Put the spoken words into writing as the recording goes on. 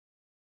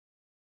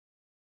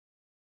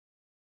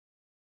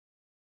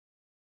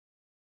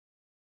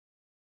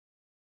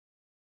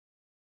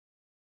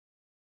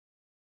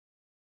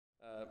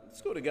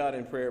Let's go to God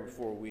in prayer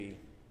before we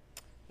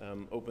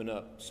open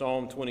up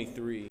Psalm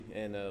 23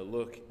 and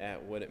look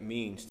at what it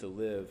means to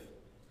live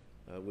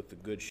with the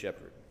Good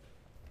Shepherd.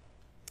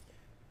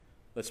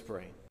 Let's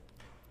pray.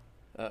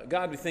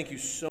 God, we thank you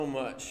so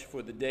much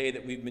for the day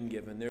that we've been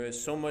given. There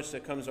is so much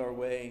that comes our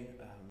way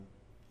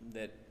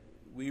that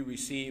we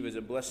receive as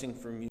a blessing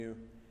from you.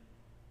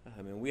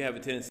 And we have a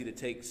tendency to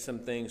take some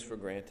things for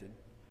granted.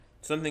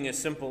 Something as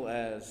simple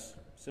as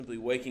simply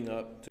waking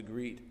up to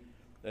greet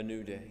a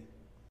new day.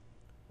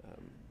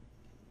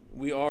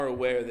 We are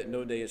aware that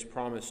no day is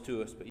promised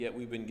to us, but yet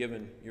we've been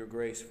given your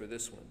grace for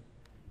this one.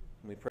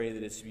 And we pray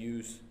that it's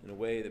used in a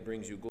way that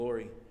brings you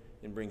glory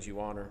and brings you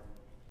honor.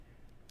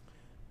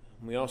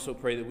 And we also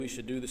pray that we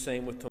should do the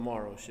same with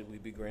tomorrow, should we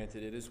be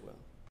granted it as well.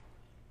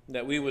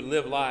 That we would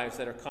live lives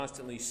that are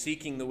constantly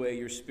seeking the way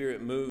your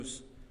Spirit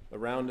moves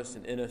around us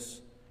and in us,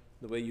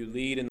 the way you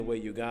lead and the way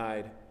you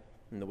guide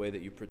and the way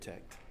that you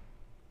protect.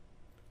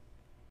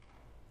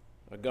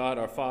 Our God,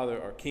 our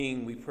Father, our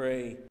King, we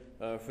pray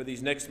for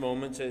these next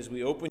moments as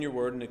we open your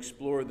word and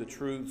explore the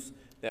truths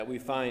that we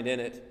find in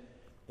it,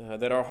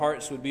 that our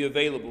hearts would be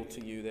available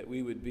to you, that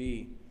we would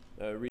be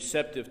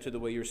receptive to the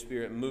way your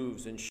Spirit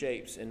moves and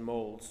shapes and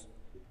molds.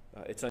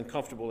 It's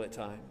uncomfortable at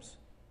times.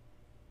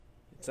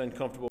 It's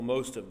uncomfortable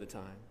most of the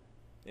time,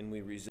 and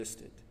we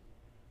resist it.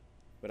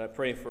 But I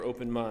pray for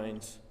open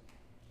minds,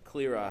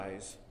 clear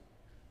eyes,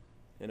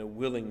 and a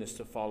willingness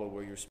to follow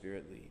where your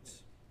Spirit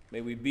leads.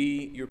 May we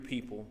be your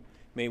people.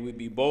 May we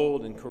be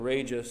bold and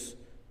courageous,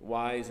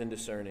 wise and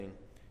discerning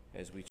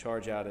as we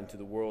charge out into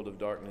the world of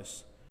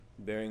darkness,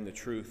 bearing the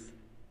truth,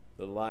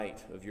 the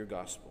light of your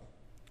gospel.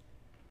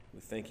 We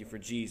thank you for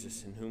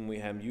Jesus, in whom we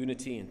have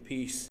unity and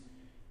peace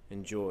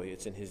and joy.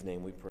 It's in his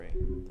name we pray.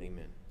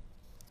 Amen.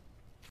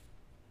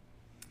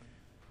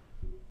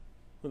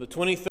 Well, the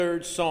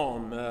 23rd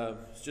Psalm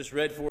was just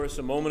read for us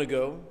a moment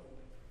ago,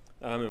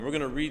 and we're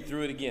going to read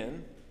through it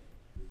again.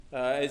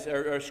 As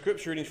our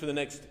scripture readings for the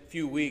next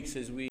few weeks,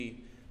 as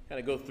we kind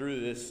of go through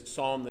this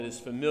psalm that is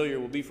familiar,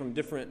 will be from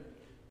different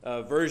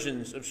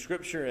versions of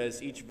Scripture,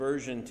 as each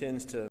version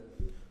tends to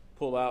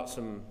pull out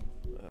some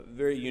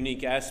very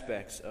unique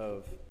aspects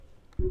of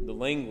the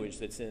language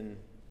that's in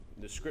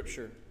the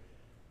Scripture.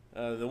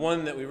 The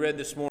one that we read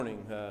this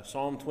morning,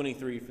 Psalm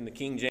 23 from the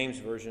King James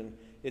Version,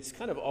 it's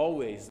kind of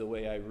always the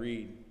way I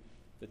read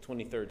the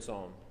 23rd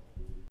Psalm.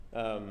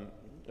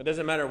 It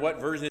doesn't matter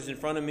what version is in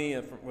front of me,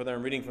 whether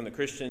I'm reading from the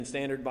Christian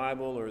Standard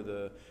Bible or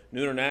the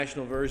New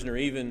International Version or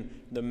even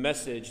the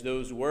Message.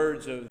 Those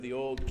words of the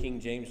old King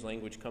James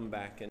language come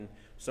back, and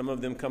some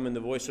of them come in the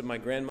voice of my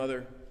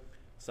grandmother,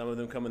 some of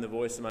them come in the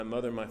voice of my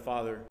mother and my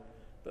father,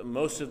 but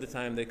most of the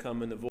time they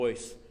come in the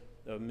voice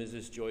of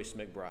Mrs. Joyce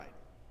McBride.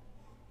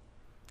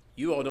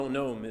 You all don't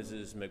know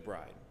Mrs.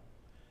 McBride,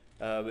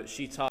 but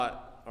she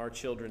taught our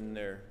children in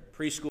their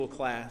preschool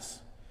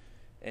class.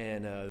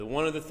 And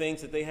one of the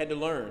things that they had to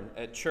learn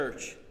at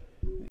church,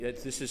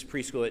 this is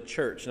preschool at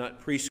church,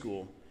 not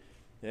preschool.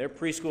 In their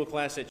preschool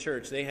class at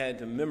church, they had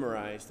to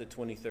memorize the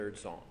 23rd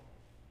Psalm.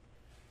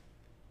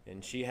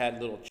 And she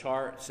had little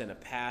charts and a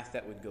path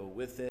that would go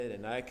with it.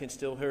 And I can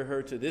still hear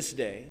her to this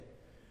day.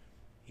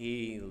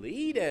 He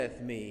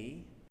leadeth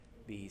me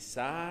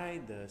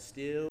beside the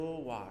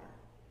still water.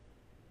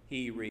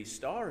 He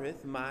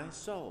restoreth my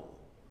soul.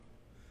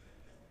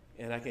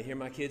 And I can hear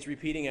my kids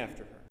repeating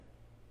after her.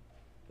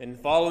 And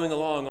following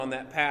along on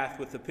that path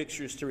with the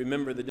pictures to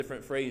remember the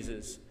different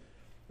phrases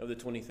of the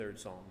 23rd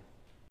Psalm.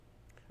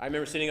 I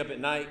remember sitting up at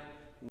night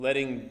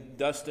letting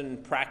Dustin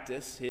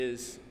practice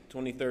his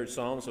 23rd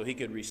Psalm so he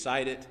could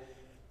recite it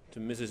to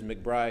Mrs.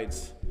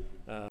 McBride's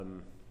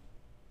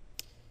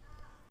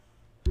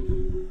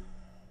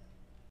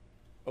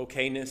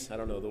okayness. I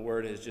don't know, the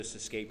word has just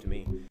escaped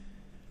me.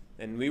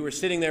 And we were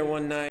sitting there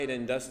one night,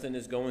 and Dustin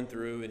is going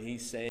through, and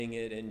he's saying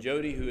it. And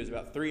Jody, who is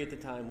about 3 at the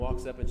time,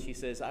 walks up and she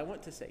says, "I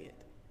want to say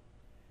it."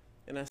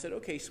 And I said,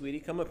 "Okay, sweetie,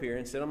 come up here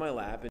and sit on my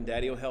lap, and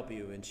Daddy will help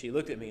you." And she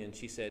looked at me and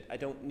she said, "I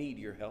don't need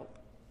your help."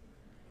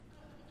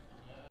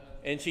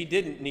 And she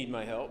didn't need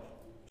my help.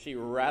 She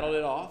rattled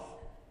it off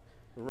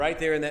right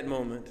there in that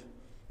moment.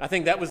 I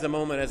think that was the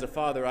moment as a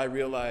father I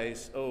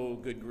realized, oh,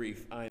 good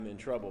grief, I'm in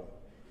trouble.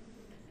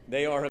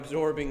 They are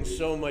absorbing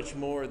so much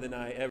more than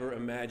I ever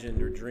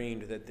imagined or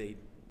dreamed that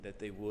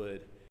they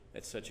would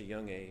at such a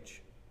young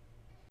age.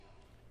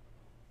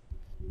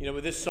 You know,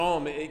 with this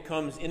psalm, it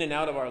comes in and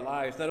out of our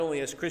lives, not only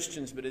as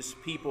Christians, but as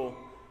people.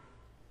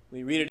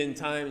 We read it in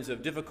times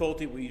of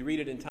difficulty. We read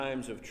it in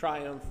times of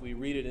triumph. We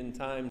read it in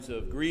times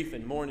of grief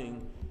and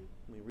mourning.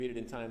 We read it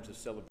in times of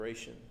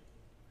celebration.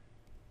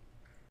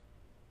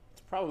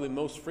 It's probably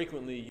most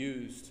frequently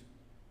used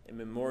in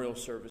memorial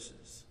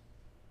services.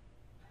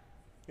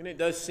 And it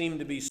does seem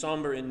to be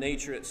somber in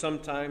nature. At some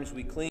times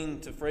we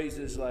cling to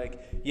phrases like,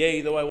 "Yea,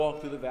 though I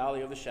walk through the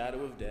valley of the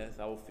shadow of death,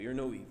 I will fear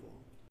no evil.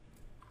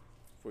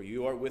 For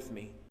you are with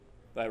me.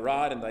 Thy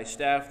rod and thy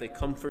staff, they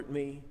comfort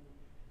me."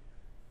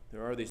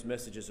 There are these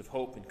messages of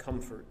hope and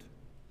comfort.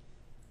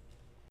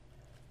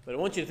 But I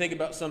want you to think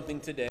about something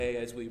today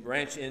as we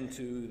branch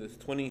into the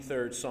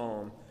 23rd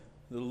Psalm.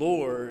 The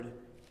Lord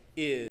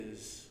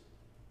is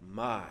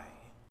my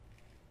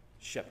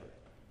shepherd.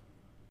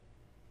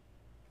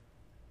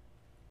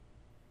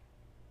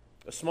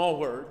 A small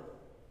word,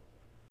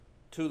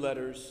 2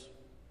 letters,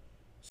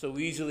 so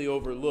easily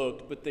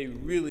overlooked, but they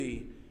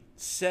really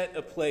set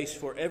a place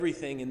for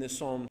everything in this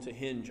psalm to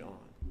hinge on.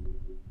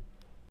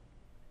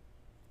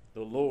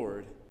 The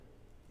Lord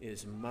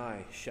is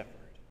my shepherd.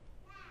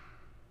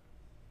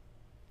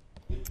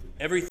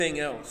 Everything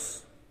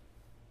else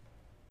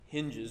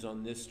hinges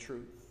on this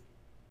truth.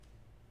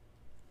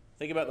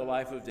 Think about the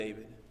life of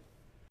David.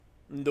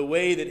 The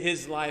way that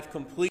his life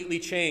completely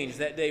changed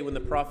that day when the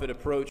prophet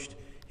approached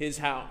his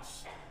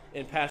house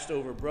and passed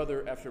over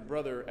brother after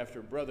brother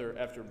after brother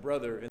after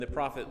brother. And the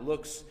prophet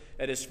looks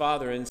at his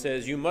father and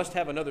says, "You must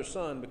have another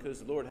son because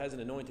the Lord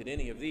hasn't anointed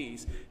any of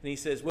these." And he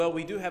says, "Well,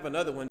 we do have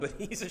another one, but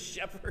he's a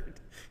shepherd."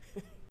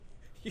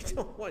 You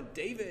don't want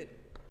David.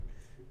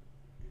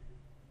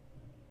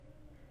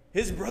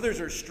 His brothers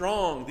are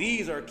strong.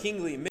 These are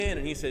kingly men.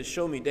 And he says,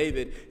 "Show me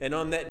David." And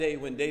on that day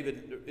when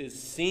David is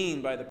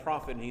seen by the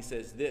prophet, and he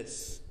says,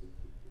 This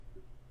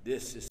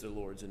is the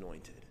Lord's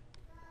anointed.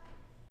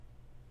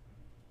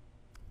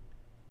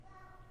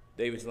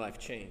 David's life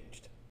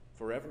changed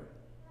forever.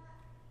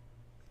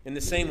 In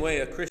the same way,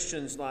 a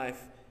Christian's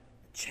life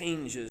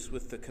changes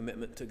with the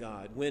commitment to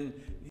God. When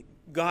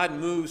God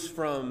moves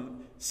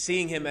from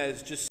seeing him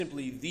as just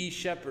simply the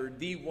shepherd,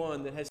 the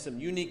one that has some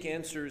unique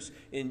answers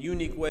in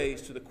unique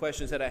ways to the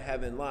questions that I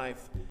have in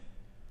life,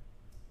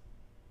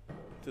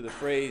 to the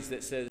phrase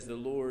that says, "The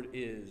Lord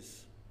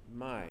is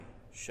my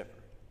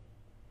shepherd.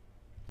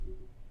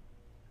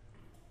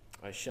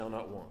 I shall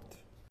not want.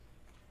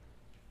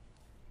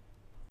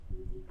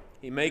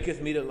 He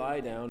maketh me to lie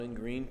down in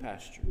green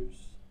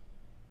pastures.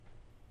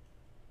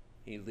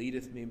 He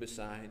leadeth me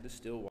beside the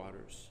still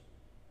waters.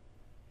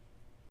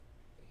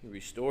 He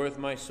restoreth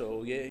my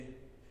soul, yea,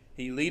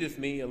 he leadeth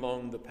me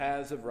along the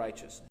paths of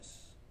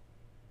righteousness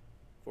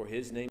for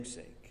his name's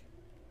sake.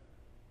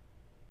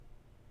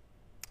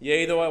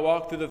 Yea, though I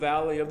walk through the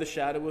valley of the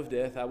shadow of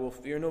death, I will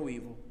fear no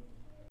evil,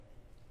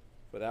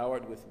 for thou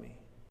art with me.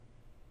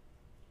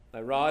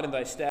 Thy rod and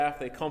thy staff,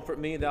 they comfort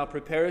me. Thou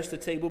preparest a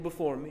table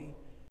before me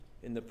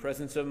in the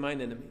presence of mine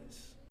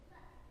enemies.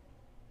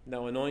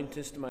 Thou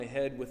anointest my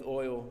head with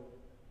oil,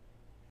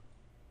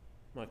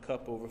 my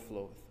cup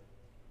overfloweth.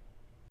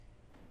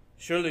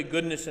 Surely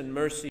goodness and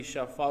mercy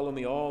shall follow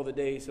me all the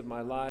days of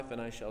my life,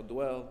 and I shall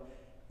dwell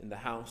in the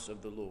house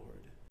of the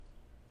Lord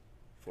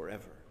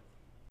forever.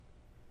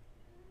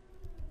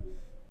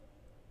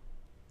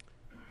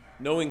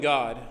 Knowing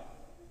God,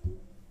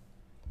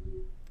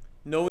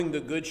 knowing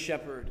the Good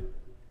Shepherd,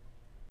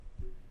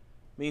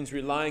 means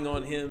relying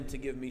on him to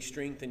give me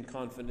strength and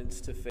confidence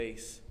to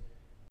face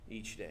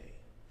each day.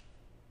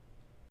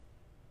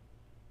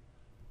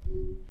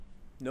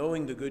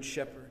 Knowing the Good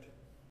Shepherd,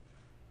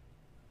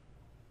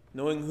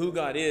 knowing who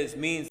God is,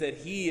 means that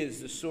he is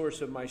the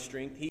source of my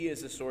strength. He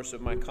is the source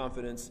of my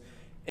confidence.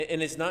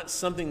 And it's not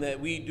something that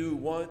we do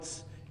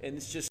once and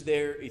it's just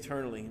there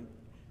eternally.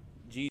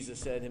 Jesus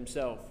said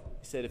himself,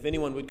 he said, "If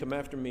anyone would come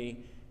after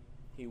me,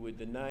 he would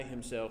deny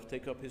himself,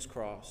 take up his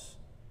cross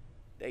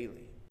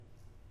daily."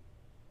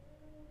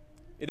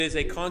 It is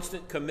a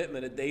constant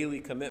commitment, a daily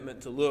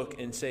commitment to look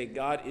and say,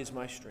 God is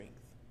my strength.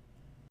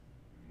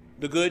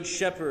 The Good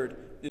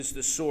Shepherd is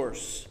the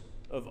source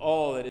of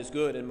all that is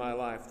good in my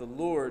life. The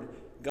Lord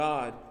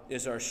God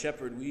is our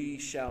shepherd. We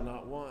shall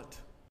not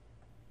want.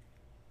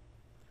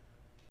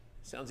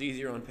 Sounds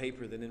easier on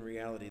paper than in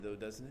reality, though,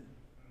 doesn't it?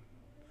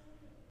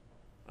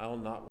 I'll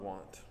not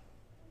want.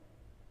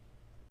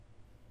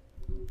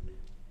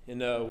 In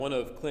one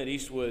of Clint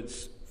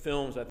Eastwood's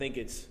films, I think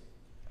it's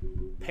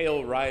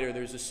Pale Rider,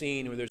 there's a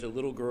scene where there's a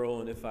little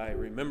girl, and if I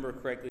remember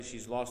correctly,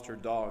 she's lost her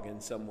dog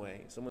in some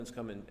way. Someone's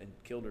come and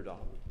killed her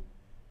dog.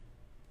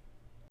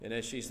 And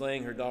as she's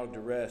laying her dog to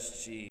rest,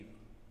 she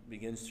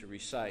begins to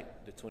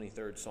recite the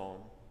 23rd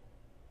Psalm.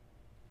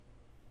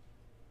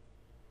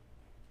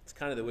 It's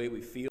kind of the way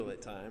we feel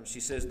at times.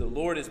 She says, "The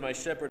Lord is my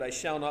shepherd, I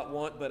shall not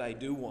want, but I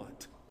do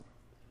want.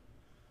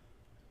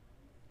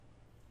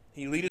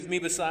 He leadeth me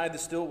beside the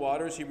still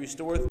waters. He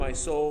restoreth my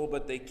soul,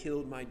 but they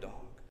killed my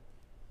dog.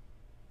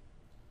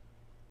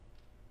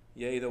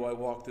 Yea, though I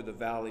walk through the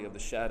valley of the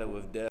shadow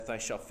of death, I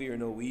shall fear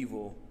no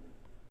evil,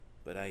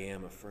 but I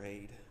am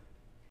afraid.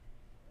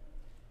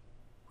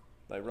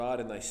 Thy rod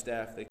and thy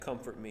staff, they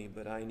comfort me,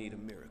 but I need a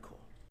miracle.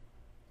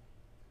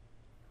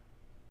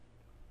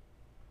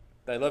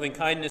 Thy loving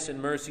kindness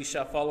and mercy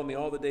shall follow me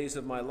all the days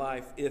of my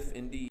life, if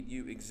indeed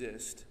you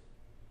exist.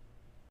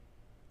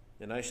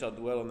 And I shall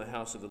dwell in the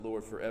house of the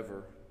Lord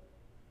forever.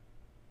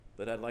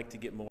 But I'd like to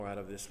get more out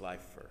of this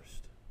life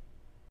first."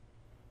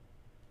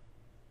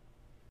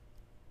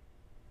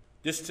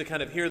 Just to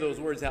kind of hear those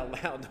words out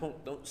loud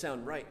don't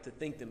sound right to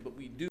think them, but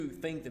we do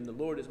think them. The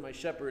Lord is my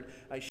shepherd,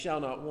 I shall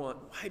not want.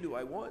 Why do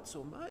I want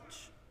so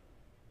much?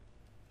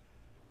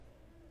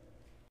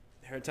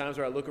 There are times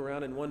where I look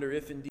around and wonder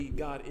if indeed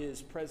God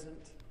is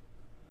present.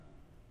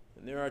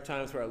 And there are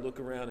times where I look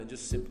around and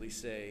just simply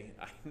say,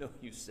 I know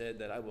you said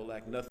that I will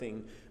lack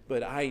nothing,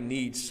 but I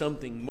need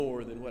something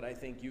more than what I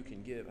think you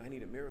can give. I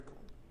need a miracle.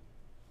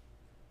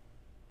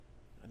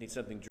 I need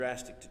something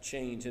drastic to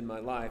change in my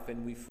life.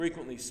 And we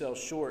frequently sell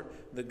short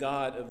the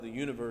God of the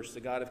universe, the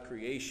God of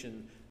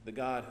creation, the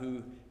God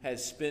who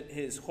has spent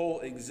his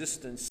whole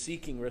existence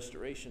seeking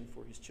restoration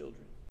for his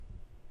children.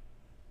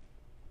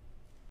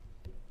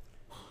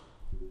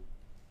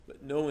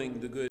 But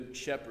knowing the Good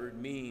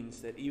Shepherd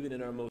means that even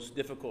in our most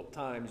difficult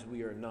times,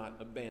 we are not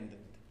abandoned.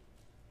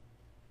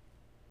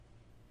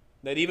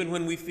 That even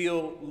when we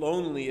feel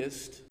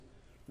loneliest,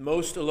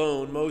 most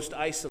alone, most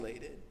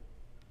isolated,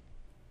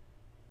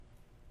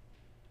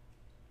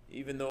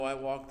 even though I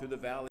walk through the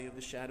valley of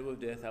the shadow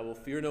of death, I will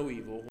fear no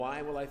evil.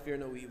 Why will I fear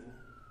no evil?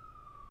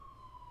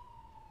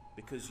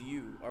 Because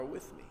you are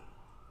with me.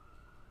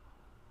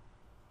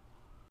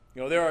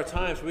 You know, there are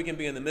times we can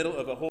be in the middle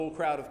of a whole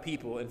crowd of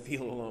people and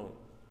feel alone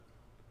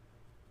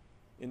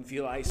and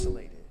feel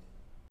isolated.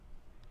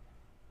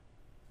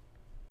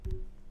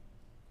 And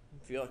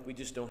feel like we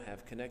just don't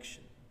have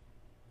connection.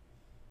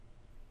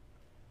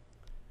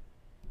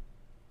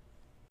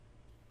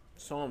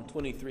 Psalm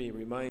 23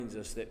 reminds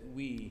us that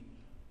we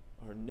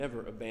are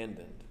never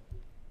abandoned,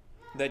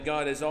 that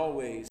God is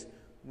always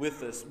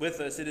with us.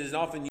 It is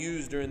often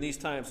used during these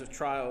times of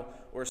trial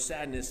or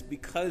sadness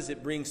because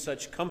it brings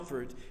such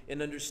comfort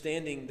in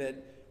understanding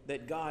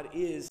that God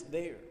is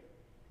there.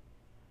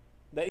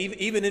 That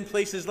even in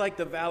places like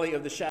the valley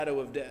of the shadow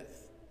of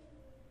death,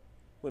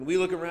 when we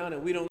look around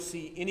and we don't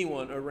see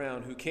anyone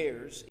around who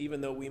cares,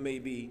 even though we may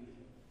be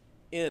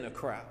in a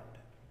crowd,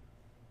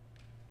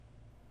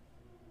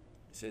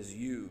 it says,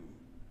 you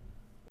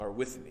are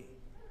with me.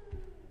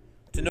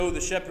 To know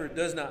the shepherd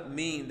does not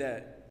mean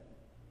that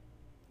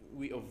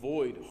we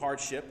avoid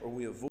hardship or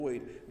we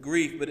avoid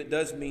grief, but it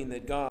does mean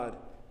that God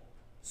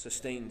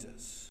sustains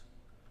us.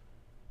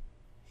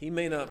 He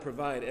may not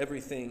provide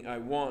everything I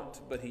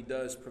want, but he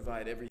does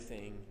provide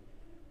everything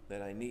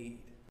that I need.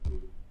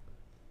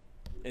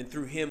 And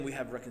through him we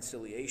have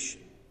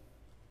reconciliation.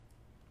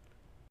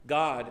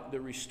 God,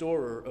 the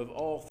restorer of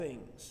all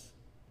things,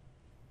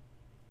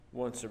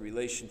 wants a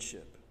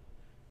relationship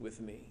with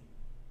me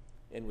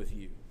and with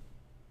you.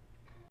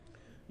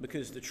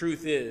 Because the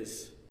truth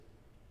is,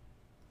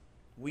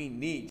 we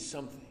need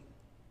something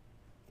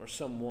or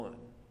someone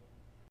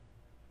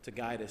to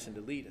guide us and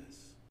to lead us.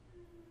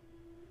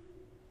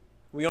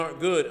 We aren't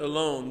good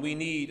alone. We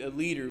need a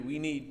leader. We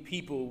need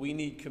people. We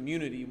need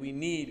community. We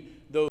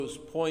need those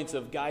points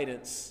of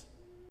guidance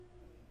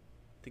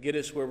to get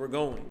us where we're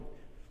going.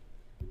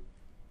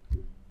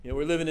 You know,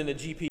 we're living in a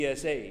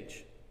GPS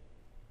age.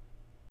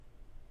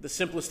 The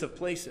simplest of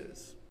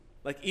places.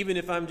 Like even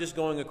if I'm just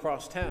going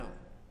across town,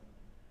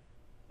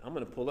 I'm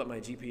going to pull up my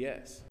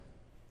GPS.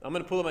 I'm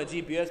going to pull up my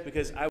GPS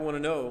because I want to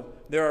know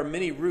there are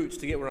many routes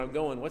to get where I'm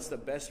going. What's the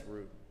best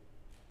route?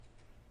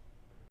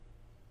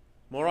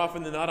 More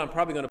often than not, I'm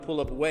probably going to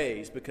pull up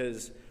Waze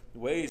because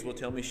Waze will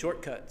tell me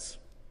shortcuts.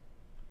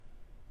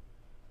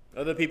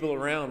 Other people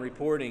around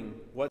reporting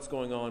what's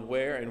going on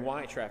where and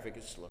why traffic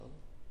is slow.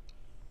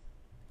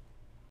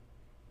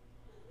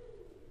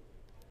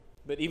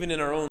 But even in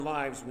our own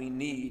lives, we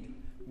need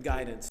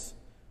guidance.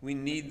 We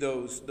need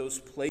those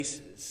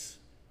places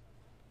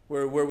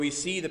where we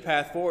see the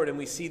path forward and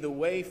we see the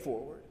way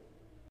forward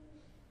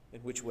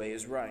and which way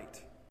is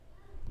right.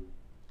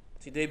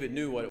 See, David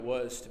knew what it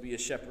was to be a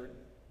shepherd,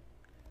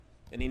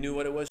 and he knew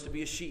what it was to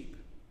be a sheep.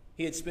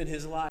 He had spent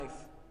his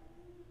life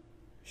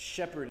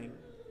shepherding,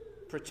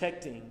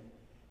 protecting,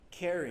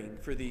 caring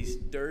for these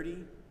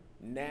dirty,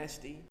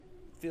 nasty,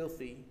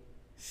 filthy,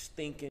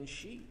 stinking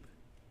sheep.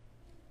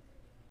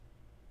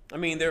 I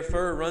mean, their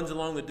fur runs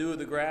along the dew of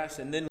the grass,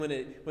 and then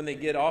when they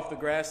get off the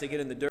grass, they get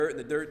in the dirt, and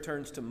the dirt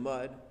turns to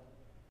mud.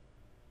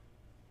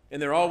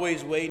 And they're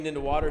always wading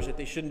into waters that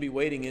they shouldn't be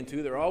wading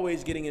into. They're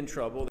always getting in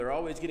trouble. They're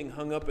always getting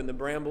hung up in the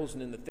brambles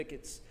and in the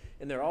thickets.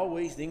 And they're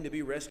always needing to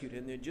be rescued,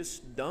 and they're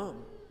just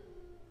dumb.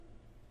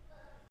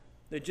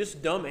 They're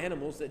just dumb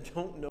animals that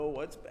don't know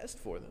what's best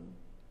for them.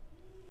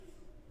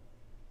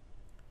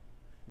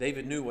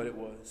 David knew what it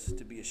was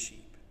to be a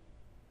sheep.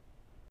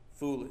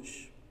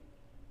 Foolish,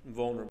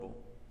 vulnerable.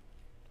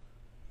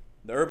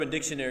 The Urban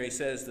Dictionary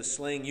says the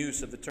slang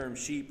use of the term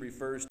sheep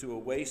refers to a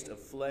waste of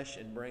flesh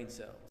and brain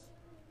cells.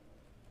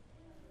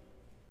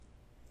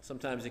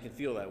 Sometimes it can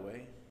feel that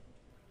way.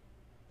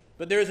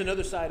 But there is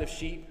another side of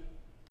sheep.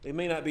 They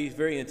may not be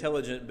very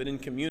intelligent, but in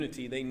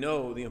community, they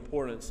know the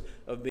importance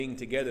of being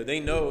together. They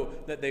know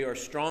that they are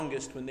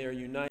strongest when they are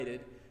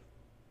united.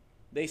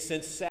 They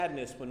sense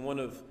sadness when one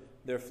of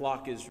their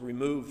flock is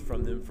removed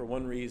from them for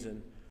one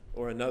reason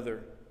or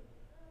another.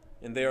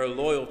 And they are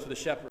loyal to the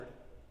shepherd.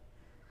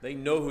 They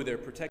know who their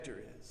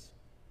protector is.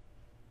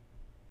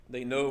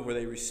 They know where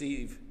they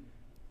receive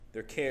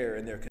their care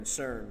and their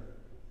concern.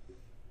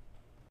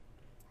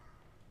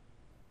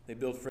 They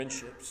build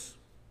friendships.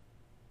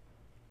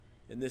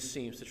 And this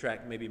seems to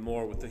track maybe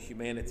more with the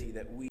humanity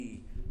that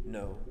we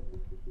know.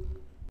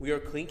 We are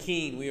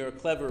keen, we are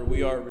clever,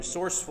 we are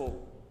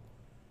resourceful,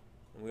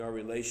 and we are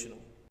relational.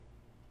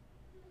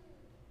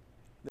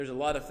 There's a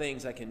lot of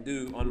things I can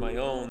do on my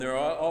own. There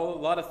are a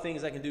lot of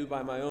things I can do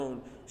by my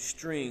own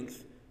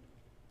strength.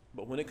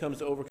 But when it comes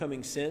to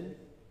overcoming sin,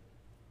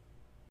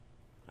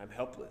 I'm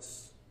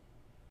helpless.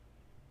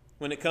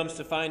 When it comes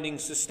to finding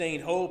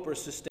sustained hope or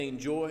sustained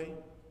joy,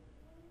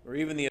 or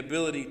even the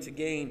ability to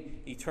gain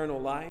eternal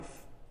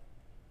life,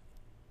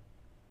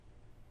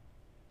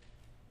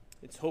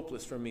 it's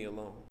hopeless for me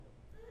alone.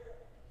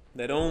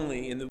 That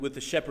only with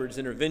the shepherd's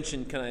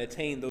intervention can I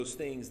attain those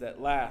things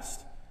that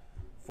last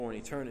for an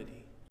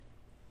eternity.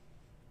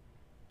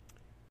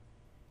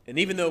 And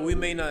even though we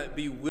may not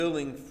be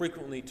willing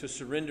frequently to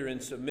surrender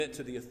and submit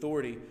to the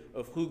authority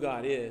of who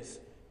God is,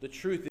 the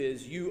truth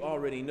is you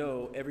already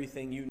know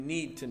everything you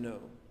need to know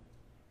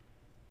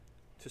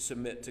to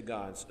submit to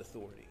God's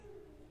authority.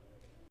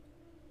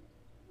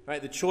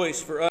 Right? The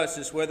choice for us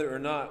is whether or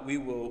not we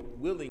will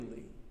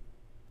willingly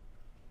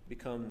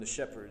become the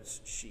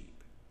shepherd's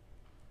sheep.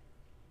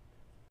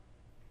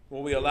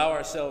 Will we allow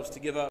ourselves to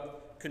give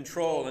up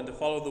control and to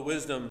follow the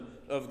wisdom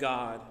of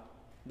God,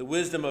 the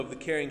wisdom of the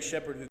caring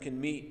shepherd who can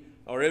meet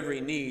our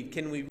every need?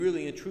 Can we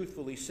really and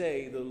truthfully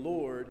say, the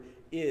Lord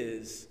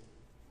is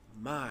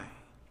my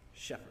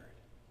shepherd?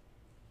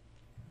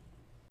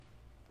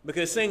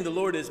 Because saying the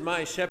Lord is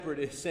my shepherd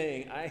is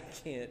saying I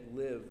can't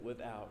live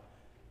without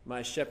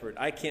my shepherd.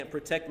 I can't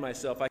protect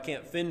myself. I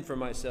can't fend for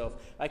myself.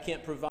 I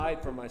can't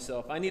provide for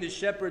myself. I need a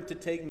shepherd to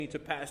take me to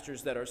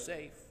pastures that are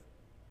safe.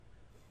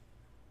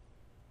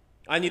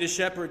 I need a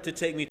shepherd to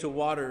take me to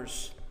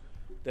waters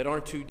that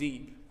aren't too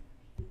deep,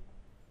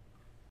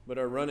 but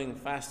are running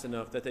fast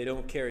enough that they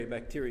don't carry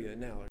bacteria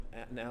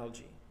and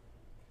algae.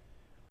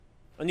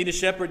 I need a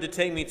shepherd to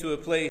take me to a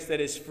place that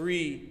is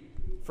free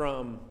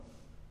from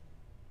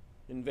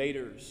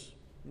invaders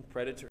and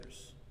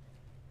predators.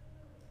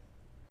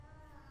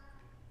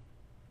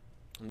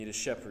 I need a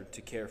shepherd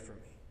to care for me.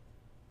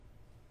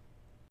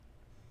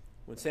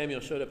 When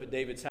Samuel showed up at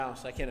David's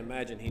house, I can't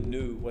imagine he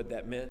knew what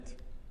that meant.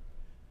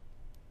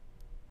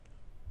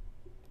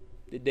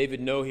 Did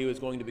David know he was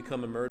going to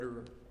become a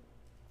murderer,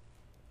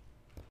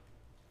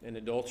 an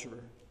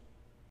adulterer,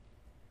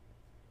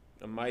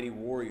 a mighty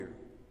warrior?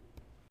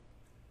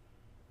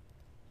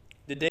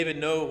 Did David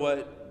know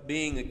what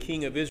being a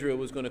king of Israel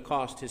was going to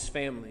cost his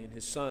family and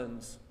his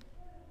sons?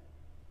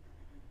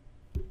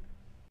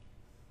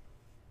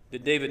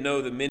 Did David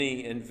know the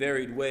many and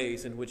varied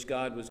ways in which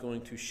God was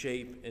going to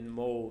shape and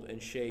mold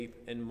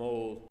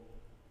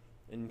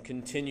and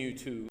continue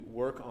to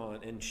work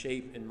on and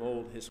shape and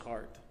mold his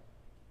heart?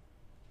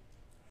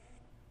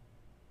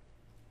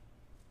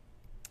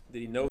 Did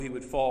he know he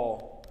would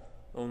fall,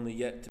 only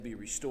yet to be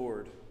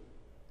restored?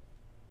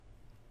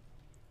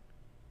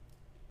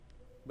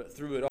 But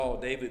through it all,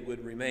 David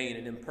would remain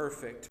an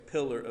imperfect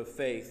pillar of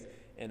faith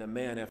and a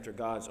man after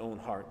God's own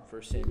heart.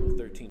 1 Samuel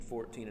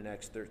 13:14 and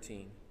Acts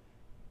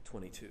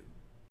 13:22.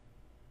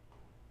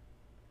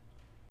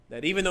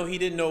 That even though he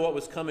didn't know what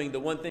was coming, the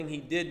one thing he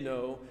did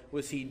know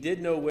was he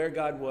did know where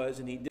God was,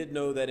 and he did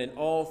know that in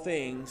all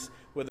things,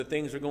 whether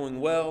things were going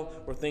well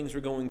or things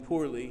were going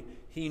poorly,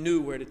 he knew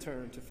where to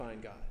turn to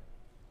find God,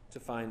 to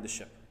find the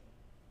shepherd.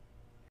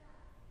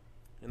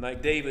 And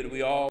like David,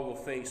 we all will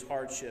face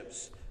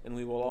hardships, and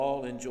we will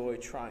all enjoy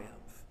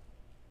triumph.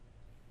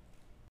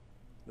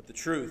 But the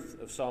truth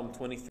of Psalm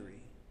 23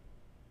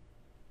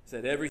 is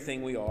that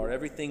everything we are,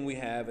 everything we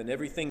have, and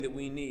everything that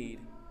we need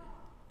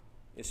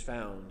is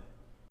found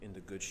in the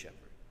Good Shepherd.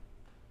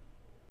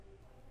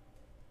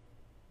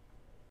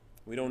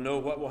 We don't know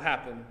what will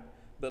happen,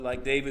 but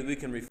like David, we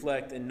can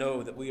reflect and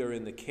know that we are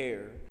in the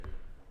care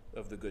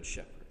of the Good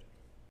Shepherd,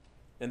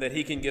 and that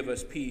he can give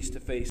us peace to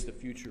face the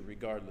future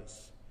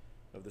regardless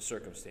of the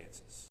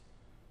circumstances.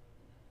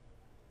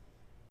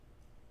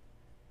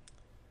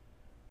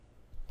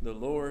 The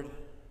Lord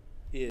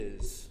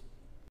is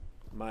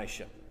my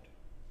shepherd.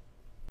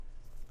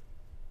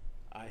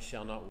 I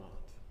shall not want.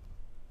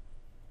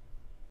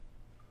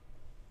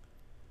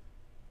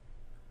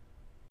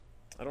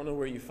 I don't know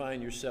where you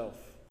find yourself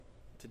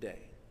today.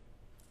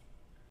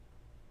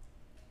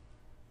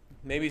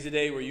 Maybe it's a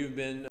day where you've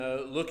been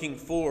looking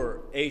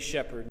for a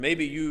shepherd.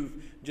 Maybe you've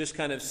just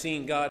kind of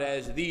seen God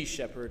as the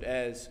shepherd,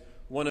 as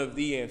one of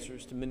the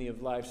answers to many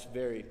of life's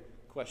varied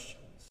questions.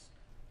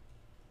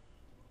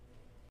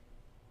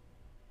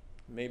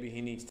 Maybe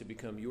he needs to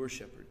become your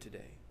shepherd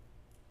today.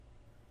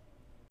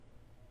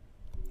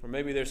 Or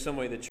maybe there's some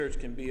way the church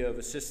can be of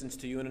assistance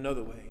to you in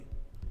another way.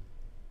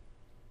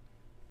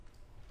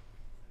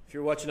 If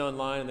you're watching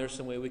online and there's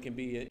some way we can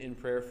be in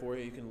prayer for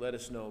you, you can let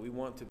us know. We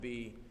want to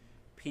be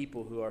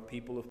people who are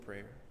people of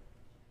prayer.